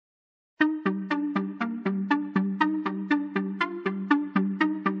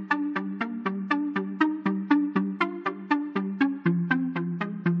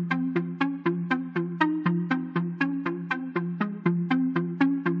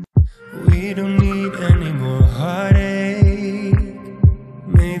We don't need any more heartache.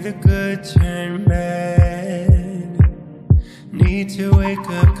 May the good turn bad. Need to wake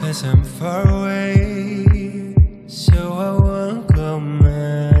up 'cause I'm far away, so I won't go mad.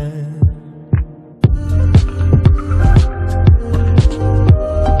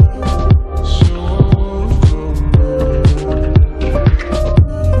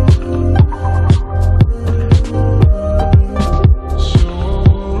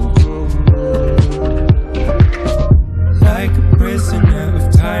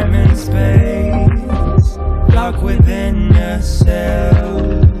 Within a cell,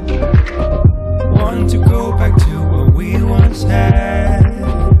 want to go back to what we once had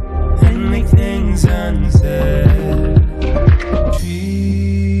and make things unsaid. Dream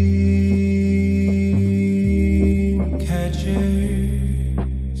catcher,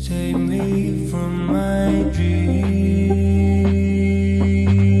 save me from my dream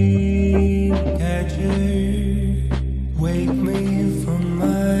catcher, wake me from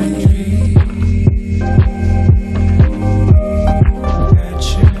my dream.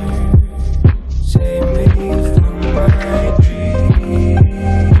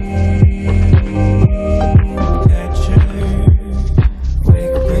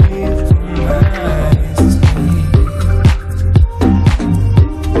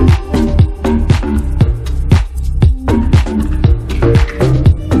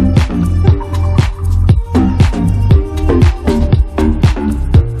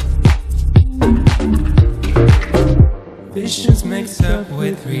 Visions mixed up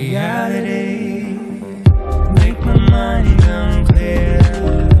with reality, make my mind unclear.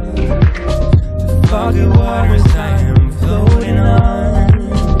 The foggy waters I am floating on,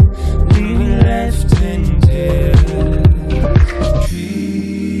 leave me left in tears.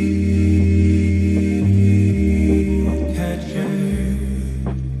 Dream catcher,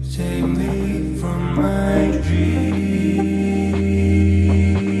 save me from my dream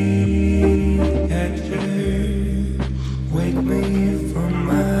catcher, wake me from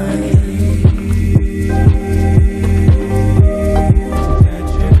my dream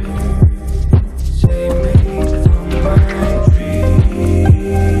catcher, save me from my dream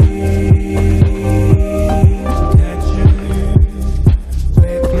catcher,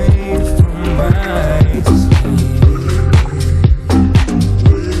 wake me from my sleep.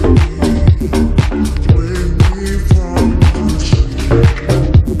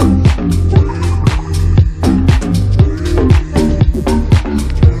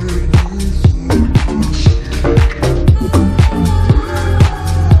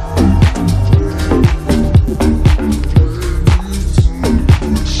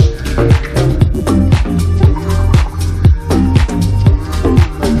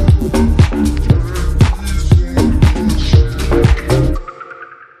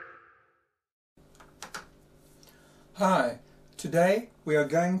 Hi, today we are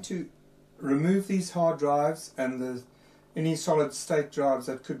going to remove these hard drives and any solid state drives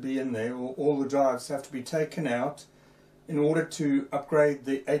that could be in there, or all the drives have to be taken out in order to upgrade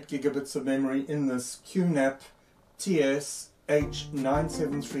the 8 gigabits of memory in this QNAP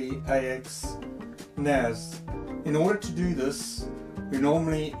TS-h973AX NAS. In order to do this, we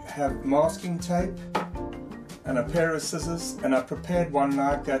normally have masking tape and a pair of scissors, and I prepared one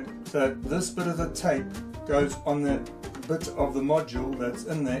like that, so this bit of the tape goes on the bit of the module that's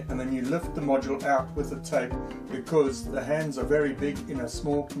in there, and then you lift the module out with the tape, because the hands are very big in a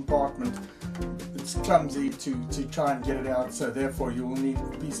small compartment. It's clumsy to try and get it out, so therefore you will need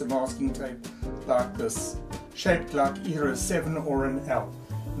a piece of masking tape like this, shaped like either a 7 or an L,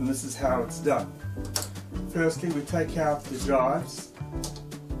 and this is how it's done. Firstly, we take out the drives,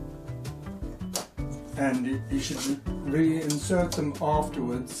 and you should reinsert them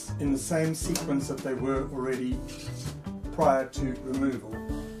afterwards in the same sequence that they were already prior to removal.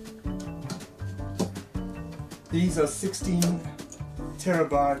 These are 16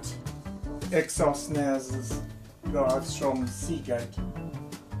 terabyte Exos NAS drives from Seagate,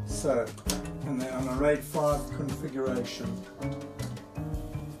 so, and they're on a RAID 5 configuration.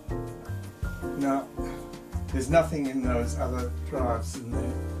 Now, there's nothing in those other drives in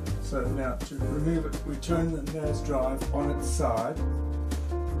there. So now to remove it, we turn the NAS drive on its side,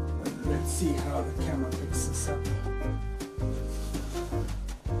 and let's see how the camera picks this up.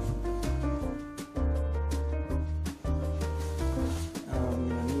 I'm going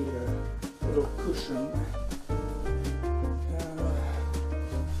to need a little cushion.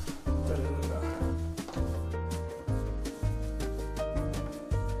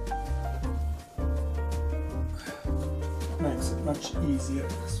 Makes it much easier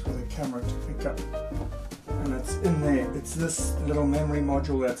for the camera to pick up. and it's in there. It's this little memory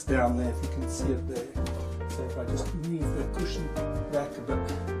module that's down there, if you can see it there. So if I just move the cushion back a bit,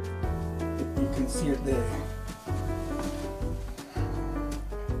 you can see it there.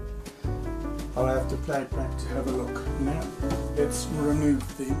 I'll have to play it back to have a look. Now let's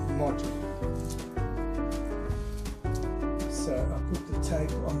remove the module. So I put the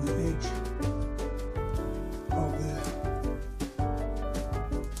tape on the edge of the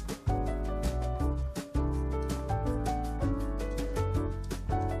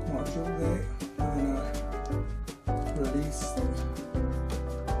module there, and then I release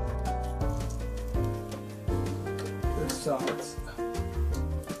the sides.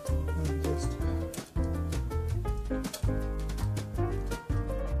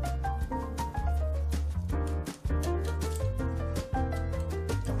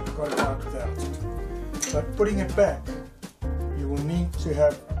 Got it out without. But putting it back, you will need to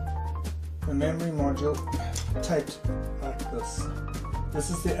have the memory module taped like this. This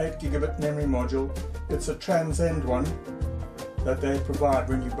is the 8 gigabit memory module. It's a transcend one that they provide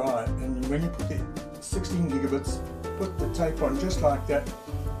when you buy it. And when you put the 16 gigabits, put the tape on just like that,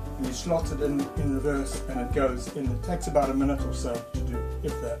 and you slot it in reverse, and it goes in. It takes about a minute or so to do,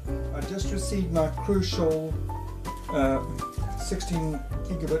 if that. I just received my crucial 16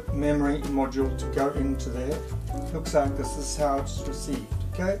 gigabit memory module to go into there. Looks like this is how it's received.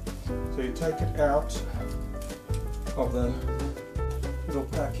 Okay, so you take it out of the little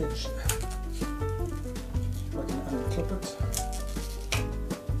package. If I can unclip it.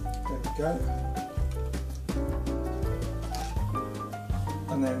 There we go.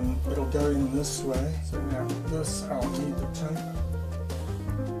 And then it'll go in this way. So now this, I'll need the tape.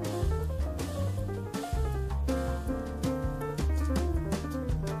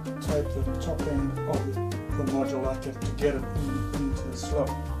 Tape the top end of the module like that to get it into the slot.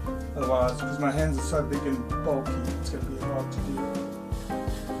 Otherwise, because my hands are so big and bulky, it's going to be hard to do.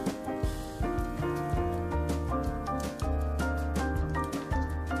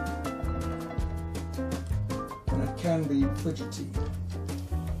 And it can be fidgety.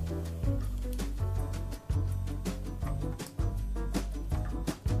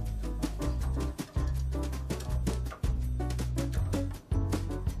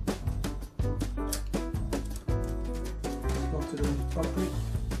 Properly,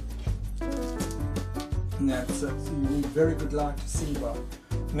 and that's it. So you need very good light to see by.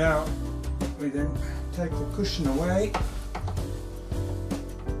 Now we then take the cushion away.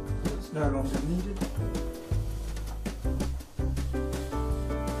 It's no longer needed.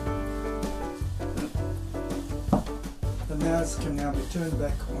 The mouse can now be turned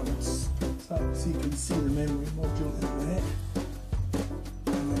back on its side, so you can see the memory module in there.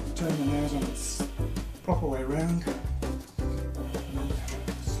 And then turn the mouse on its proper way around.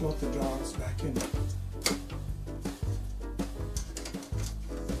 Slot the drives back in.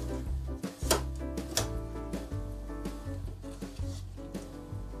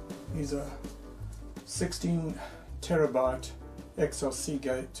 These are 16 terabyte XR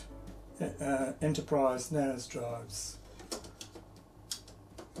Seagate Enterprise NAS drives.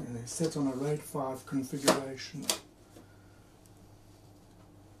 And they're set on a RAID 5 configuration.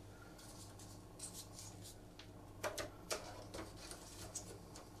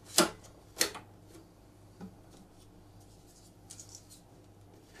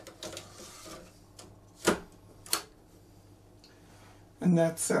 And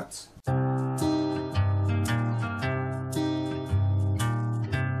that's it.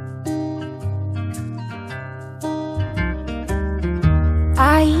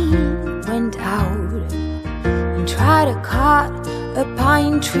 I went out and tried to cut a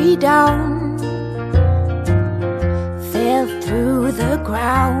pine tree down. Fell through the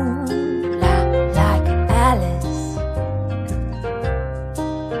ground like Alice.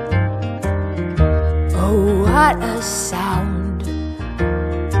 Oh, what a sound.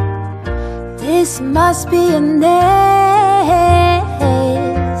 This must be a nest.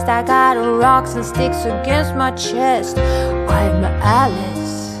 I got rocks and sticks against my chest. I'm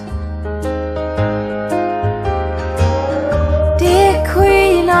Alice. Dear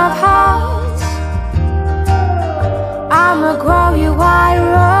Queen of Hearts, I'ma grow you white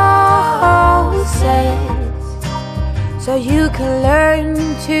roses so you can learn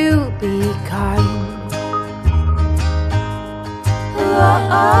to be kind.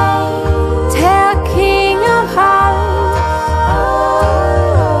 Tell King of Hearts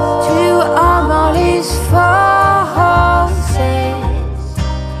to arm all his forces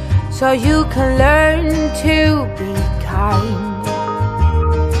so you can learn to be kind.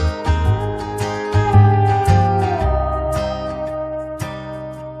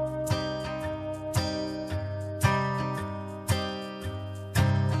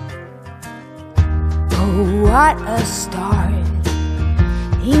 what a start.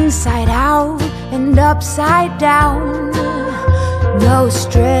 Inside out and upside down. No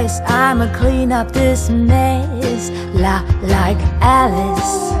stress, I'ma clean up this mess like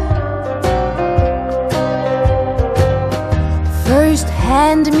Alice. First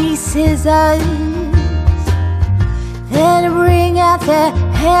hand me scissors, then bring out the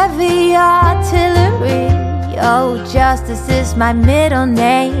heavy artillery. Oh, justice is my middle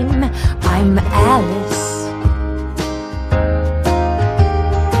name, I'm Alice.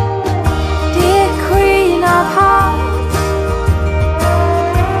 Dear Queen of Hearts,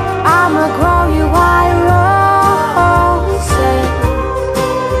 I'ma grow you white roses,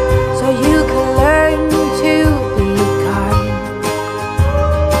 so you can learn to be kind.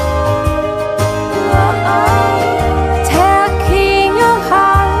 Tell King of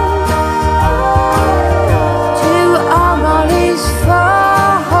Hearts to arm all his forces,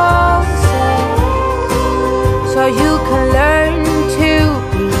 so you can learn to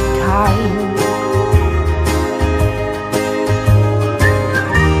be kind.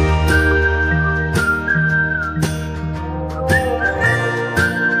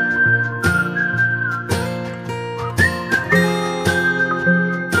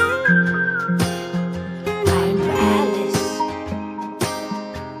 I'm Alice.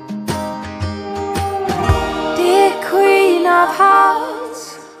 Dear Queen of Hearts,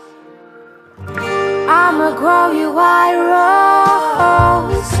 I'ma grow you white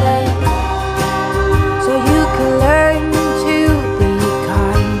roses,